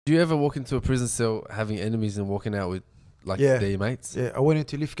Do you ever walk into a prison cell having enemies and walking out with like their mates? Yeah, I went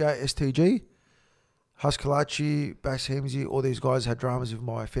into Lithgate, STG, Haskalachi, Bass Hamzy, all these guys had dramas with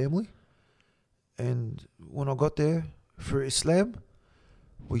my family. And when I got there, for Islam,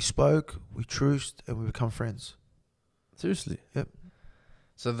 we spoke, we truced, and we become friends. Seriously? Yep.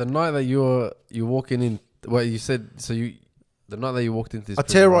 So the night that you're walking in, well, you said, the night that you walked into this I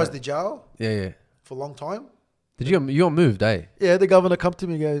prison, terrorised right? the jail Yeah. for a long time. Did you got moved, eh? Yeah, the governor come to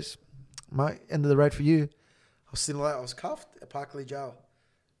me and goes, mate, end of the road for you. I was sitting like, I was cuffed at Parkley Jail.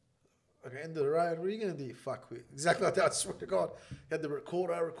 Okay, end of the road, what are you going to do? Fuck with. Exactly like that, I swear to God. You had the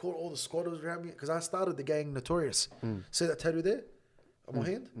recorder, I record all the squatters around me. Because I started the gang Notorious. See that tattoo there on my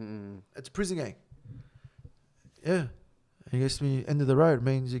hand? It's a prison gang. Yeah. And he goes to me, end of the road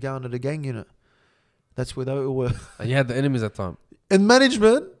means you're going to the gang unit. That's where they all were. And you had the enemies at the time. And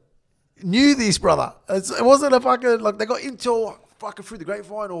management knew this, brother. It wasn't a fucking, like, they got intel fucking through the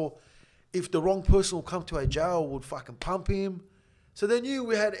grapevine, or if the wrong person will come to a jail, would fucking pump him. So they knew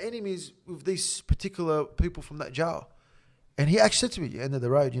we had enemies with these particular people from that jail. And he actually said to me, end of the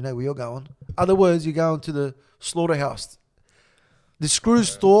road, you know where you're going. Other words, you're going to the slaughterhouse. The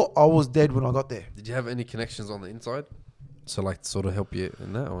Screws thought I was dead when I got there. Did you have any connections on the inside? So like to sort of help you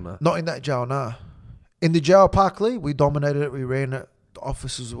in that or not? Not in that jail, nah. In the jail, Parkley, we dominated it, we ran it. The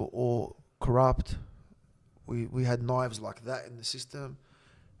officers were all corrupt. We had knives like that in the system.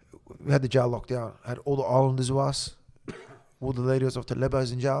 We had the jail locked down. Had all the islanders with us. All the leaders of the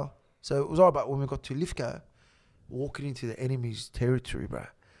Lebos in jail. So it was all about when we got to Lithgow, walking into the enemy's territory, bro.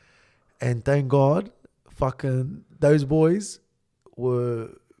 And thank God, fucking those boys were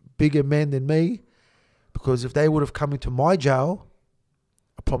bigger men than me, because if they would have come into my jail,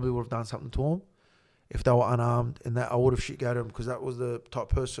 I probably would have done something to them. If they were unarmed, and that I would have shit-goated them, because that was the type of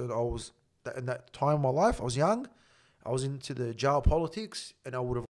person I was. In that time of my life, I was young. I was into the jail politics, and I would have